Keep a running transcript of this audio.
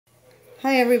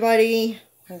Hi everybody,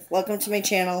 welcome to my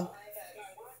channel,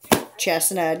 Chas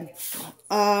and Ed.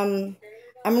 I'm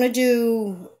gonna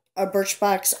do a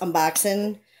Birchbox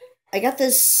unboxing. I got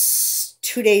this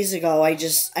 2 days ago. I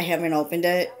haven't opened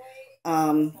it.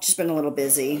 Just been a little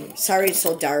busy. Sorry it's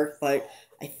so dark, but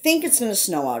I think it's gonna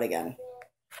snow out again.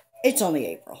 It's only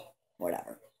April,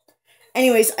 whatever.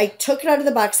 Anyways, I took it out of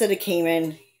the box that it came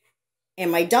in,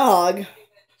 and my dog,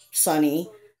 Sonny,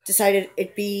 decided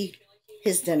it'd be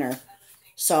his dinner.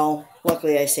 So,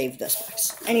 luckily I saved this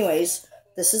box. Anyways,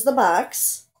 this is the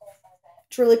box.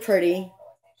 It's really pretty.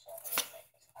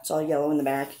 It's all yellow in the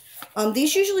back.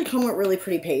 These usually come with really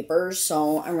pretty papers,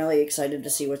 so I'm really excited to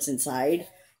see what's inside.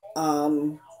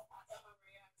 Time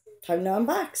to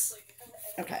unbox.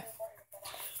 Okay.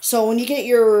 So, when you get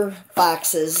your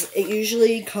boxes, it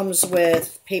usually comes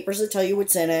with papers that tell you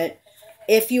what's in it,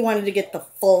 if you wanted to get the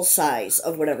full size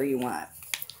of whatever you want.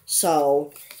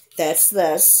 So, that's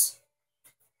this.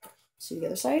 See the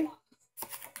other side?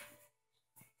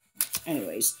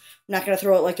 Anyways, I'm not going to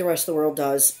throw it like the rest of the world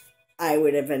does. I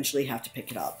would eventually have to pick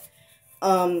it up.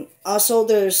 Also,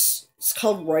 it's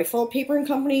called Rifle Paper and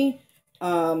Company.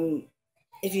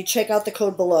 If you check out the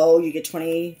code below, you get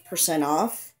 20%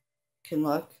 off. You can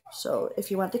look. So,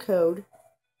 if you want the code,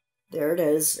 there it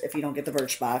is, if you don't get the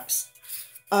Birchbox.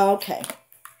 Okay.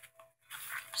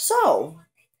 So,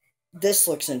 this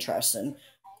looks interesting.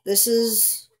 This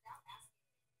is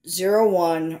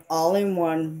 01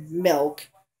 all-in-one milk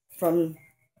from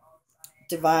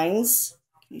Divines.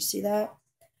 Can you see that?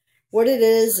 What it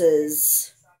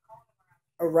is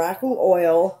Araku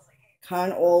oil,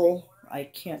 con oil. I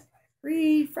can't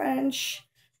read French,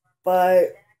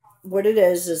 but what it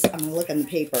is I'm gonna look on the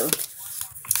paper.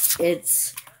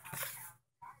 It's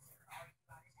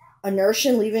a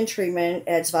nourishing leave-in treatment,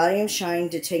 adds volume, shine,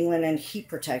 detangling, and heat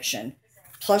protection.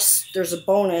 Plus, there's a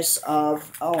bonus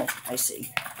of, oh, I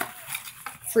see,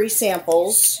 free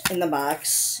samples in the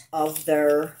box of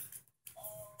their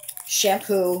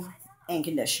shampoo and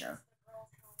conditioner.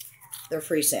 They're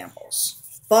free samples.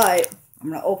 But I'm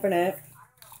going to open it.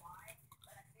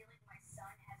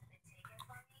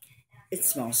 It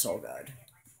smells so good.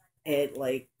 It,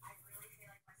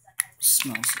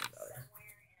 smells so good.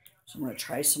 So I'm going to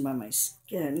try some on my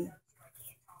skin.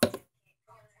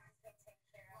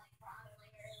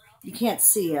 You can't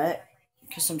see it,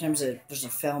 because sometimes there's a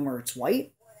film where it's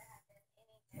white.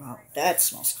 Wow, that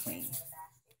smells clean.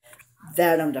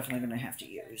 That I'm definitely going to have to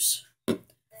use.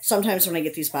 Sometimes when I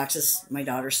get these boxes, my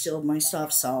daughter steals my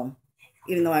stuff, so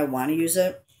even though I want to use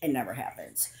it, it never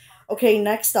happens. Okay,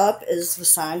 next up is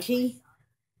Vasanti.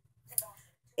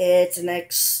 It's an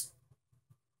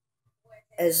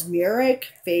Asmeric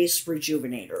Face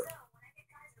Rejuvenator.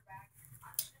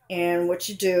 And what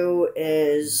you do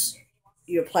is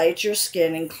you apply it to your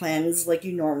skin and cleanse like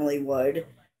you normally would.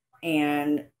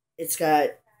 And it's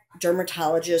got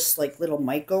dermatologist little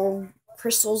micro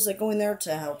crystals that go in there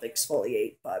to help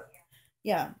exfoliate. But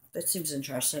yeah, that seems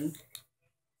interesting.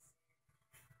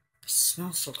 It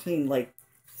smells so clean, like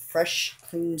fresh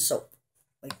clean soap,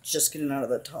 like just getting out of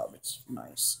the tub. It's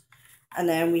nice. And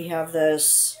then we have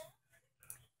this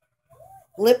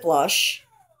lip blush,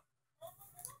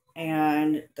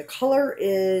 and the color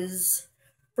is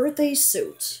Birthday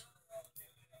Suit.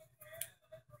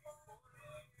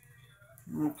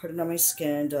 I'm going to put it on my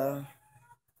skin to...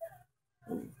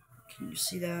 Ooh, can you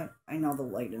see that? I know the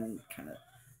lighting kind of...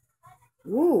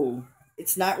 Ooh,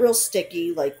 it's not real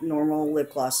sticky like normal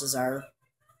lip glosses are.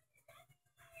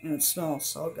 And it smells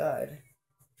so good.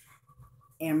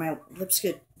 And my lips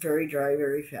get very dry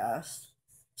very fast.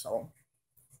 So...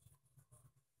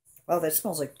 Wow, that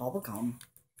smells like bubblegum.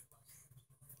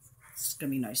 It's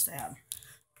going to be nice to have.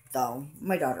 Though,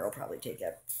 my daughter will probably take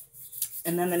it.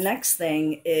 And then the next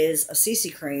thing is a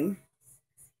CC cream,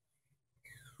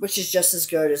 which is just as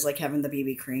good as having the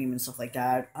BB cream and stuff like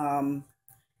that.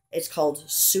 It's called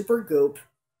Super Goop,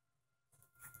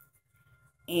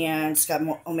 and it's got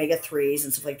omega-3s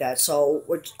and stuff like that. So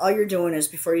all you're doing is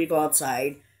before you go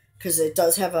outside, because it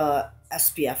does have a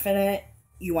SPF in it,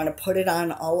 you want to put it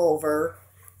on all over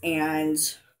and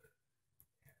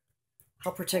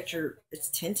help protect it's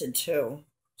tinted too.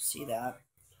 See that?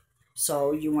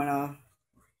 So you want to...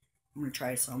 I'm going to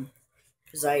try some,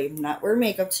 because I'm not wearing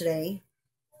makeup today.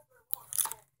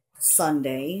 It's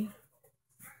Sunday.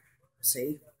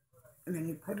 See? And then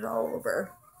you put it all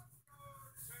over.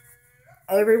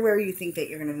 Everywhere you think that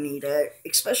you're going to need it,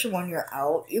 especially when you're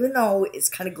out. Even though it's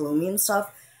kind of gloomy and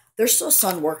stuff, there's still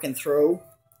sun working through.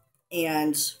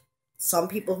 And some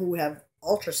people who have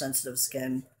ultra-sensitive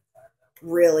skin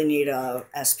really need a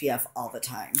SPF all the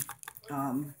time.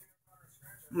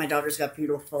 My daughter's got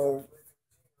beautiful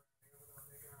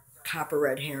copper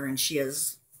red hair and she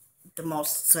has the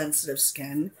most sensitive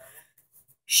skin.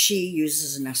 She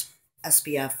uses an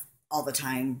SPF all the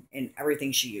time in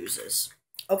everything she uses.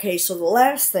 Okay, so the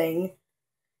last thing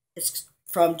is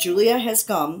from Julia Has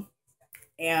Gum,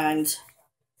 and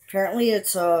apparently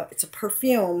it's a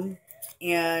perfume,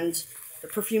 and the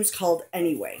perfume's called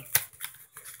Anyway.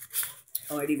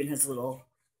 Oh, it even has a little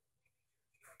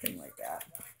thing like that.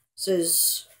 It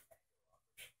says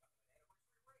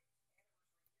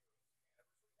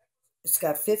it's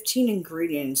got 15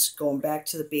 ingredients going back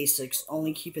to the basics,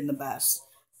 only keeping the best.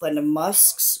 Blend of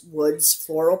musks, woods,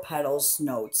 floral petals,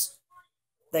 notes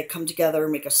that come together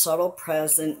and make a subtle,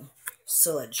 present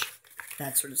sillage.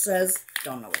 That's what it says.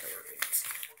 Don't know what the word means,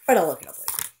 but I'll look it up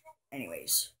later.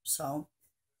 Anyways, so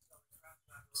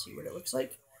see what it looks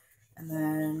like, and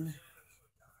then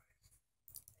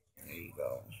there you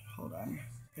go. Hold on.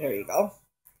 There you go.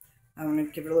 I'm gonna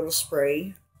give it a little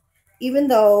spray, even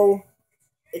though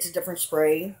it's a different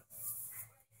spray.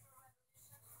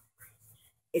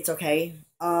 It's okay.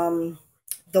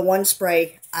 The one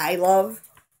spray I love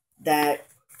that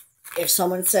if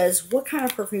someone says, what kind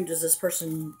of perfume does this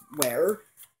person wear?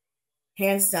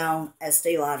 Hands down,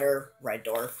 Estee Lauder Red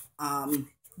Door.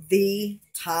 The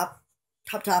top,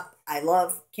 I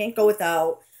love. Can't go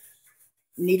without.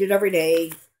 Need it every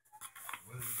day.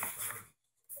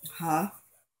 Huh?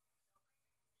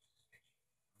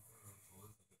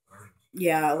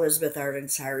 Yeah, Elizabeth Arden,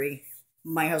 sorry.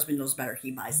 My husband knows better.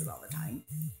 He buys it all the time.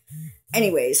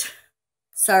 Anyways,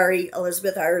 sorry,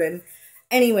 Elizabeth Arden.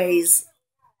 Anyways,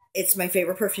 it's my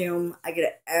favorite perfume. I get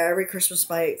it every Christmas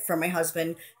from my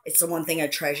husband. It's the one thing I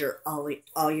treasure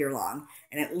all year long.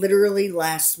 And it literally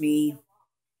lasts me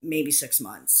maybe 6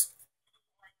 months.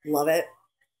 Love it.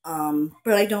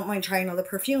 But I don't mind trying other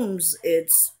perfumes.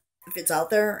 If it's out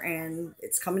there and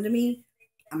it's coming to me,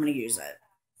 I'm going to use it.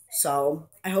 So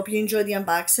I hope you enjoyed the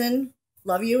unboxing.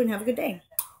 Love you and have a good day.